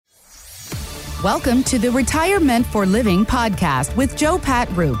Welcome to the Retirement for Living podcast with Joe Pat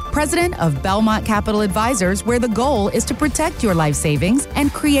Roop, president of Belmont Capital Advisors, where the goal is to protect your life savings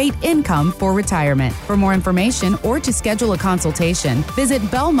and create income for retirement. For more information or to schedule a consultation,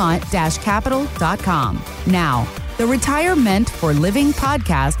 visit belmont-capital.com. Now, the Retirement for Living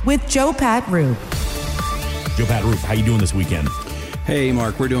podcast with Joe Pat Roop. Joe Pat Roop, how you doing this weekend? Hey,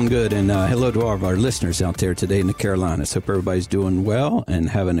 Mark, we're doing good. And hello to all of our listeners out there today in the Carolinas. Hope everybody's doing well and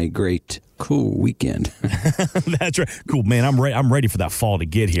having a great, cool weekend. That's right. Cool, man. I'm ready for that fall to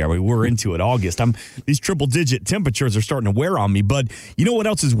get here. I mean, we're into it, August. These triple-digit temperatures are starting to wear on me. But you know what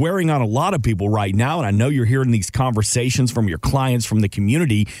else is wearing on a lot of people right now? And I know you're hearing these conversations from your clients, from the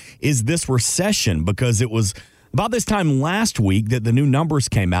community, is this recession. Because it was about this time last week that the new numbers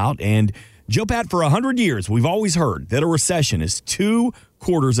came out. And Joe Pat, for 100 years, we've always heard that a recession is 2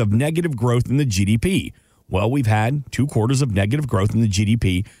 quarters of negative growth in the GDP. Well, we've had 2 quarters of negative growth in the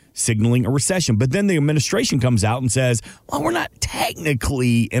GDP, signaling a recession. But then the administration comes out and says, well, we're not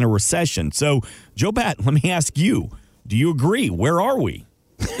technically in a recession. So, Joe Pat, let me ask you, do you agree? Where are we?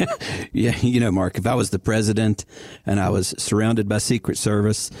 Yeah, you know, Mark, if I was the president and I was surrounded by Secret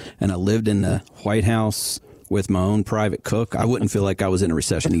Service and I lived in the White House with my own private cook, I wouldn't feel like I was in a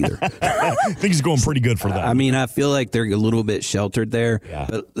recession either. Things are going pretty good for them. I mean, I feel like they're a little bit sheltered there. Yeah.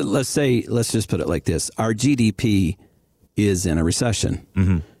 But let's just put it like this. Our GDP is in a recession.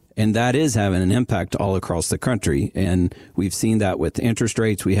 Mm-hmm. And that is having an impact all across the country. And we've seen that with interest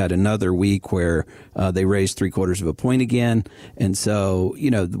rates. We had another week where they raised 0.75 of a point again. And so,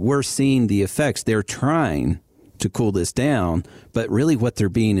 you know, we're seeing the effects. They're trying to cool this down, but really what they're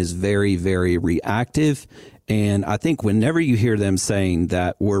being is very, very reactive. And I think whenever you hear them saying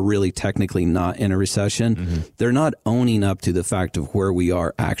that we're really technically not in a recession, mm-hmm. they're not owning up to the fact of where we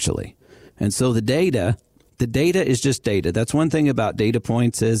are actually. And so the data is just data. That's one thing about data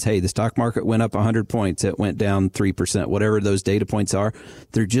points is, hey, the stock market went up 100 points. It went down 3%, whatever those data points are.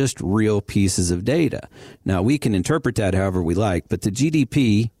 They're just real pieces of data. Now, we can interpret that however we like, but the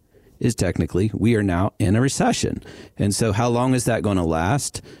GDP is technically, we are now in a recession. And so how long is that going to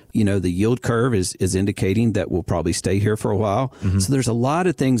last? You know, the yield curve is indicating that we'll probably stay here for a while. Mm-hmm. So there's a lot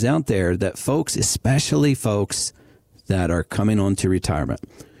of things out there that folks, especially folks that are coming on to retirement,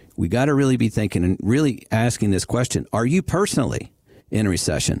 we got to really be thinking and really asking this question. Are you personally in a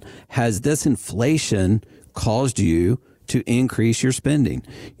recession? Has this inflation caused you to increase your spending?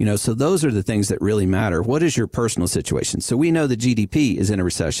 You know, so those are the things that really matter. What is your personal situation? So we know the GDP is in a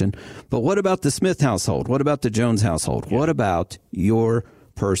recession, but what about the Smith household? What about the Jones household? Yeah. What about your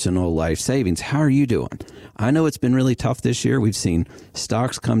personal life savings? How are you doing? I know it's been really tough this year. We've seen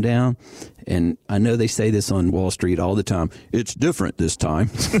stocks come down, and I know they say this on Wall Street all the time. It's different this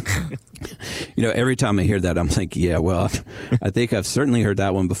time. You know, every time I hear that, I'm thinking, yeah, well, I think I've certainly heard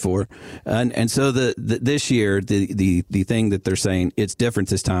that one before. And so this year, the thing that they're saying it's different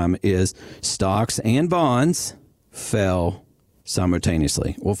this time is stocks and bonds fell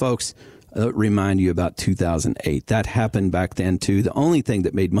simultaneously. Well, folks, remind you about 2008. That happened back then, too. The only thing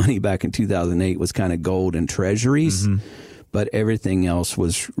that made money back in 2008 was kind of gold and treasuries, mm-hmm. but everything else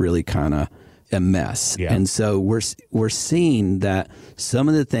was really kind of a mess. Yeah. And so we're seeing that some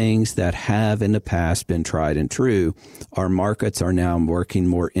of the things that have in the past been tried and true, our markets are now working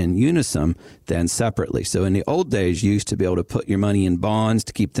more in unison than separately. So in the old days, you used to be able to put your money in bonds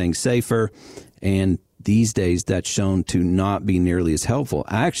to keep things safer. And these days, that's shown to not be nearly as helpful.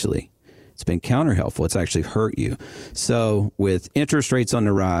 Actually, it's been counter-helpful. It's actually hurt you. So with interest rates on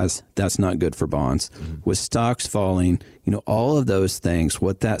the rise, that's not good for bonds. Mm-hmm. With stocks falling, you know, all of those things,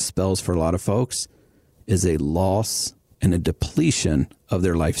 what that spells for a lot of folks is a loss and a depletion of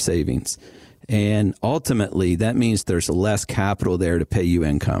their life savings. And ultimately, that means there's less capital there to pay you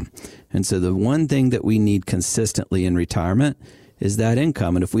income. And so the one thing that we need consistently in retirement is that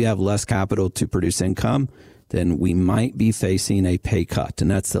income. And if we have less capital to produce income, then we might be facing a pay cut.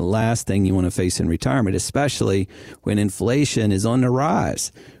 And that's the last thing you want to face in retirement, especially when inflation is on the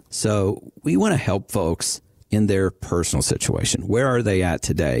rise. So we want to help folks in their personal situation. Where are they at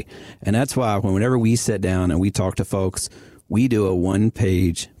today? And that's why whenever we sit down and we talk to folks, we do a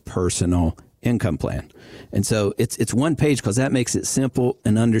 1-page personal income plan. And so it's 1 page because that makes it simple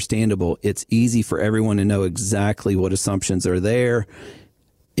and understandable. It's easy for everyone to know exactly what assumptions are there.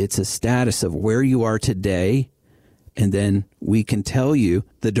 It's a status of where you are today, and then we can tell you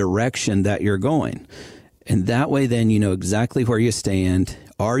the direction that you're going. And that way, then you know exactly where you stand.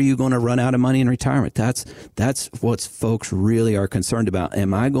 Are you going to run out of money in retirement? That's what folks really are concerned about.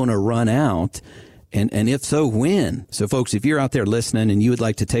 Am I going to run out And if so, when? So folks, if you're out there listening and you would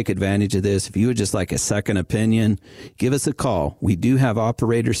like to take advantage of this, if you would just like a second opinion, give us a call. We do have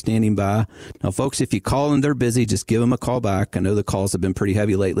operators standing by. Now, folks, if you call and they're busy, just give them a call back. I know the calls have been pretty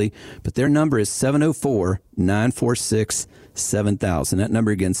heavy lately, but their number is 704-946-7000. That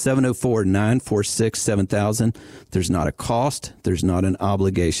number again, 704-946-7000. There's not a cost. There's not an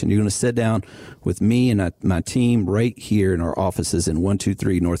obligation. You're going to sit down with me and my team right here in our offices in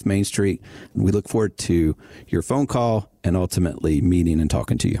 123 North Main Street. And we look forward to your phone call and ultimately meeting and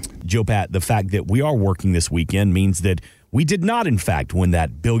talking to you. Joe Pat, the fact that we are working this weekend means that we did not, in fact, win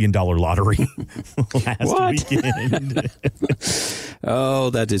that $1 billion lottery last weekend. Oh,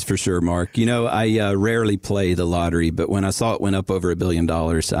 that is for sure, Mark. You know, I rarely play the lottery, but when I saw it went up over $1 billion,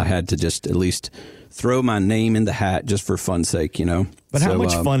 I had to just at least throw my name in the hat just for fun's sake, you know. But how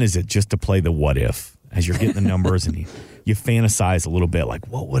much fun is it just to play the what if as you're getting the numbers and you fantasize a little bit like,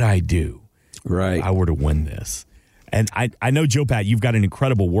 what would I do if I were to win this? And I know, Joe Pat, you've got an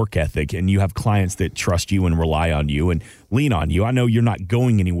incredible work ethic and you have clients that trust you and rely on you and lean on you. I know you're not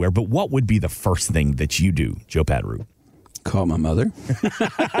going anywhere, but what would be the first thing that you do, Joe Pat Roop? Call my mother.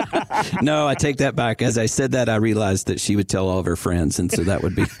 No, I take that back. As I said that, I realized that she would tell all of her friends, and so that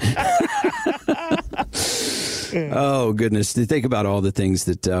would be... Oh, goodness. To think about all the things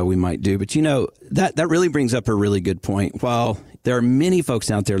that we might do. But, you know, that really brings up a really good point. While there are many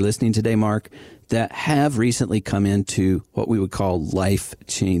folks out there listening today, Mark, that have recently come into what we would call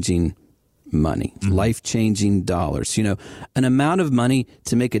life-changing money, life-changing dollars, you know, an amount of money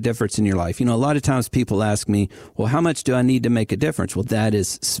to make a difference in your life. You know, a lot of times people ask me, well, how much do I need to make a difference? Well, that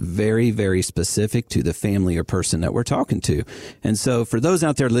is very, very specific to the family or person that we're talking to. And so for those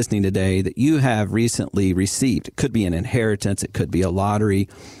out there listening today that you have recently received, it could be an inheritance, it could be a lottery,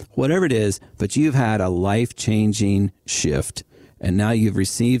 whatever it is, but you've had a life-changing shift. And now you've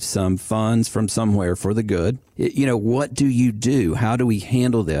received some funds from somewhere for the good. You know, what do you do? How do we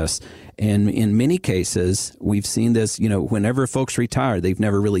handle this? And in many cases, we've seen this, you know, whenever folks retire, they've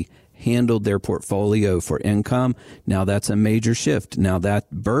never really handled their portfolio for income. Now that's a major shift. Now that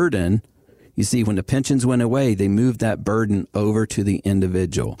burden, you see, when the pensions went away, they moved that burden over to the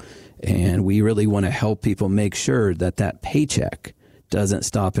individual. And we really want to help people make sure that that paycheck doesn't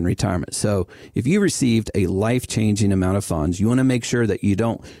stop in retirement. So if you received a life-changing amount of funds, you want to make sure that you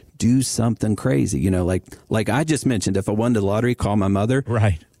don't do something crazy. You know, like I just mentioned, if I won the lottery, call my mother.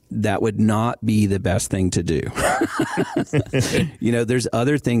 Right. That would not be the best thing to do. You know, there's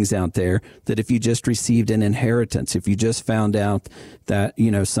other things out there that if you just received an inheritance, if you just found out that,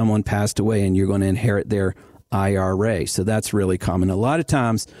 you know, someone passed away and you're going to inherit their IRA. So that's really common. A lot of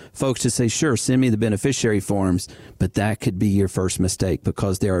times folks just say, sure, send me the beneficiary forms, but that could be your first mistake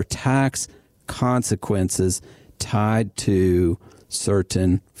because there are tax consequences tied to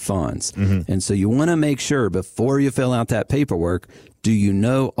certain funds. And so you want to make sure before you fill out that paperwork, do you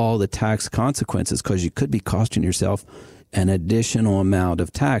know all the tax consequences? Because you could be costing yourself an additional amount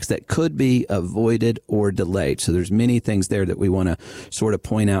of tax that could be avoided or delayed. So there's many things there that we want to sort of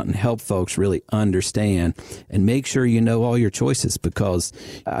point out and help folks really understand and make sure you know all your choices, because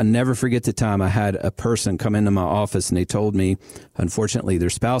I never forget the time I had a person come into my office and they told me, unfortunately, their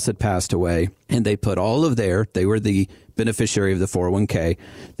spouse had passed away and they put all of they were the beneficiary of the 401k.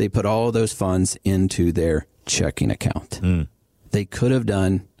 They put all of those funds into their checking account. They could have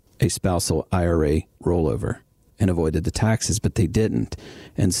done a spousal IRA rollover and avoided the taxes, but they didn't.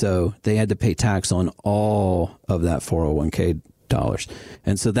 And so they had to pay tax on all of that 401k dollars.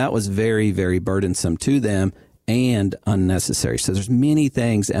 And so that was very, very burdensome to them and unnecessary. So there's many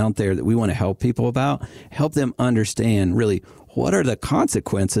things out there that we want to help people about, help them understand really what are the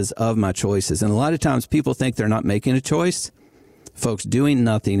consequences of my choices. And a lot of times people think they're not making a choice. Folks, doing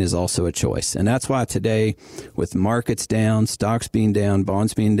nothing is also a choice. And that's why today, with markets down, stocks being down,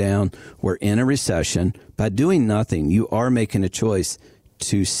 bonds being down, we're in a recession. By doing nothing, you are making a choice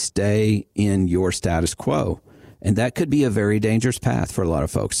to stay in your status quo. And that could be a very dangerous path for a lot of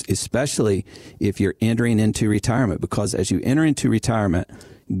folks, especially if you're entering into retirement, because as you enter into retirement,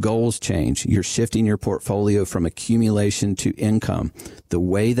 goals change. You're shifting your portfolio from accumulation to income. The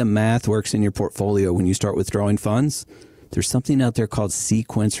way the math works in your portfolio when you start withdrawing funds, there's something out there called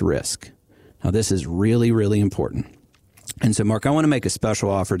sequence risk. Now, this is really, really important. And so, Mark, I want to make a special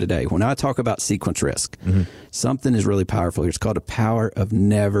offer today. When I talk about sequence risk, something is really powerful here. It's called a power of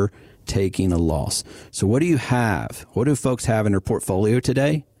never taking a loss. So what do you have? What do folks have in their portfolio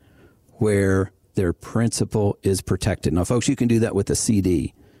today where their principal is protected? Now, folks, you can do that with a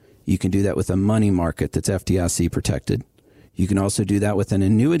CD. You can do that with a money market that's FDIC protected. You can also do that with an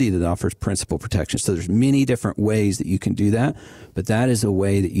annuity that offers principal protection. So there's many different ways that you can do that, but that is a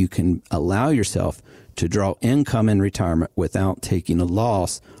way that you can allow yourself to draw income in retirement without taking a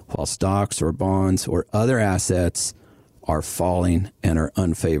loss while stocks or bonds or other assets are falling and are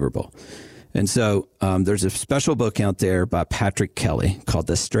unfavorable. And so there's a special book out there by Patrick Kelly called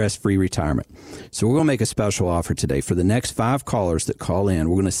The Stress-Free Retirement. So we're going to make a special offer today. For the next 5 callers that call in,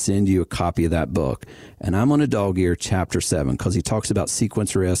 we're going to send you a copy of that book. And I'm on a dog ear chapter 7 because he talks about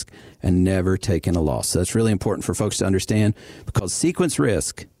sequence risk and never taking a loss. So that's really important for folks to understand, because sequence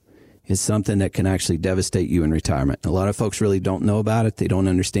risk is something that can actually devastate you in retirement. A lot of folks really don't know about it. They don't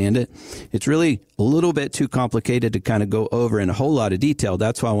understand it. It's really a little bit too complicated to kind of go over in a whole lot of detail.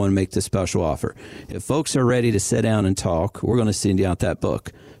 That's why I want to make this special offer. If folks are ready to sit down and talk, we're going to send you out that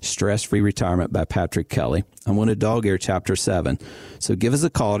book, Stress-Free Retirement by Patrick Kelly. I'm on a dog ear chapter 7. So give us a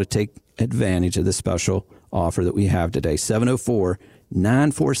call to take advantage of the special offer that we have today.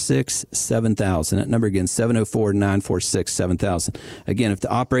 704-946-7000. That number again, 704-946-7000. Again, if the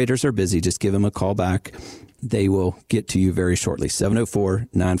operators are busy, just give them a call back. They will get to you very shortly.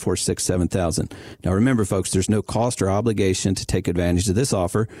 704-946-7000. Now remember, folks, there's no cost or obligation to take advantage of this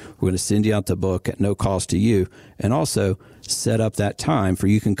offer. We're going to send you out the book at no cost to you, and also set up that time for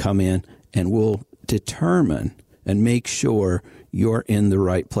you can come in and we'll determine and make sure you're in the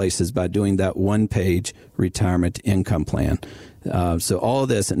right places by doing that one-page retirement income plan. So all of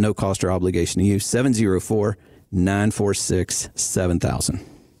this at no cost or obligation to you. 704-946-7000.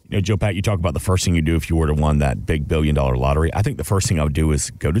 You know, Joe Pat, you talk about the first thing you do if you were to win that big $1 billion lottery. I think the first thing I would do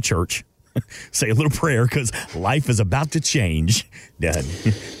is go to church, say a little prayer, because life is about to change. Dad,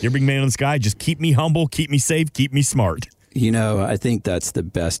 you're big man in the sky. Just keep me humble, keep me safe, keep me smart. You know, I think that's the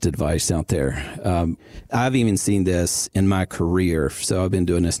best advice out there. I've even seen this in my career. So I've been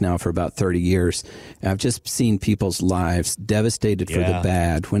doing this now for about 30 years. I've just seen people's lives devastated for the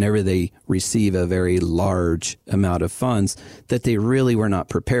bad whenever they receive a very large amount of funds that they really were not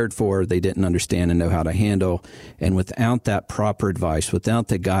prepared for, they didn't understand and know how to handle. And without that proper advice, without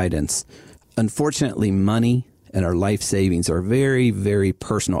the guidance, unfortunately, money and our life savings are very, very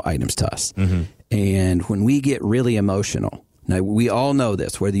personal items to us. Mm-hmm. And when we get really emotional, now we all know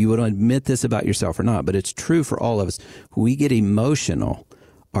this, whether you would admit this about yourself or not, but it's true for all of us. When we get emotional,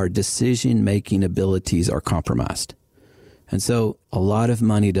 our decision-making abilities are compromised. And so a lot of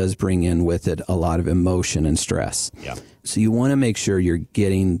money does bring in with it a lot of emotion and stress. Yeah. So you want to make sure you're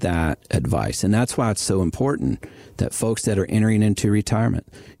getting that advice. And that's why it's so important that folks that are entering into retirement,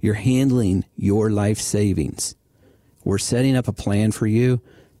 you're handling your life savings. We're setting up a plan for you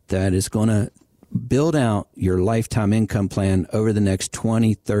that is going to build out your lifetime income plan over the next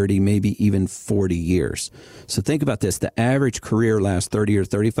 20, 30, maybe even 40 years. So think about this. The average career lasts 30 or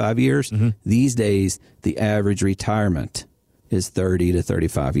 35 years. Mm-hmm. These days, the average retirement is 30 to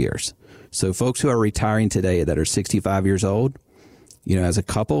 35 years. So folks who are retiring today that are 65 years old, you know, as a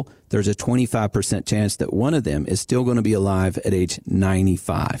couple, there's a 25% chance that one of them is still going to be alive at age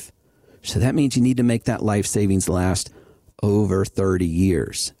 95. So that means you need to make that life savings last over 30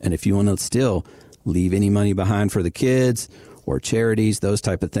 years. And if you want to still leave any money behind for the kids or charities, those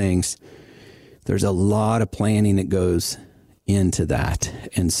type of things, there's a lot of planning that goes into that.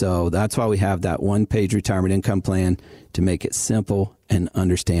 And so that's why we have that one-page retirement income plan to make it simple and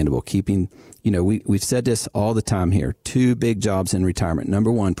understandable. Keeping, you know, we've said this all the time here, 2 big jobs in retirement.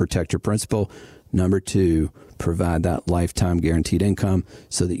 Number 1, protect your principal. Number 2, provide that lifetime guaranteed income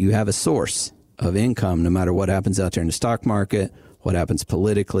so that you have a source of income no matter what happens out there in the stock market, what happens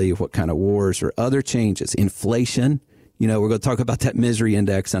politically, what kind of wars or other changes. Inflation, you know, we're going to talk about that misery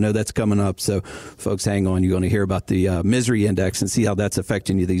index. I know that's coming up, so folks, hang on. You're going to hear about the misery index and see how that's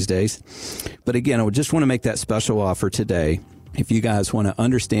affecting you these days. But again, I just want to make that special offer today. If you guys want to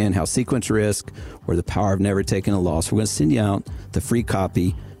understand how sequence risk or the power of never taking a loss, we're going to send you out the free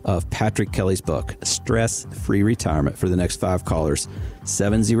copy of Patrick Kelly's book, Stress-Free Retirement, for the next 5 callers,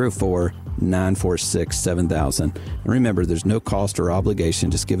 704-946-7000. And remember, there's no cost or obligation.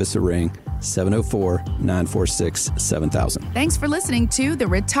 Just give us a ring, 704-946-7000. Thanks for listening to the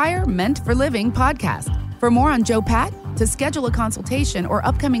Retire Meant for Living podcast. For more on Joe Pat, to schedule a consultation or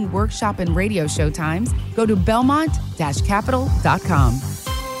upcoming workshop and radio show times, go to belmont-capital.com.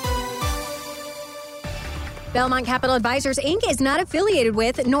 Belmont Capital Advisors, Inc. is not affiliated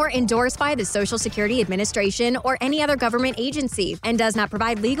with nor endorsed by the Social Security Administration or any other government agency and does not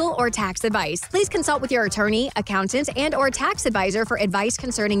provide legal or tax advice. Please consult with your attorney, accountant, and or tax advisor for advice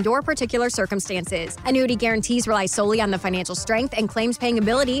concerning your particular circumstances. Annuity guarantees rely solely on the financial strength and claims paying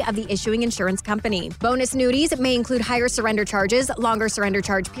ability of the issuing insurance company. Bonus annuities may include higher surrender charges, longer surrender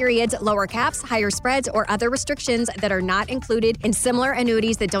charge periods, lower caps, higher spreads, or other restrictions that are not included in similar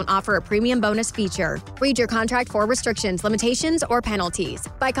annuities that don't offer a premium bonus feature. Read your contract for restrictions, limitations, or penalties.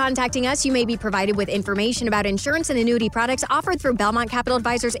 By contacting us, you may be provided with information about insurance and annuity products offered through Belmont Capital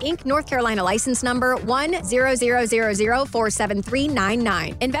Advisors, Inc., North Carolina license number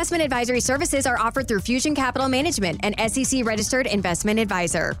 10000047399. Investment advisory services are offered through Fusion Capital Management, an SEC-registered investment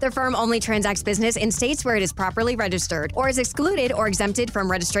advisor. The firm only transacts business in states where it is properly registered or is excluded or exempted from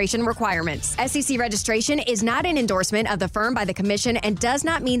registration requirements. SEC registration is not an endorsement of the firm by the Commission and does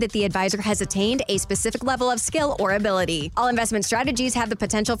not mean that the advisor has attained a specific level of skill or ability. All investment strategies have the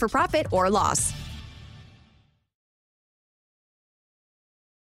potential for profit or loss.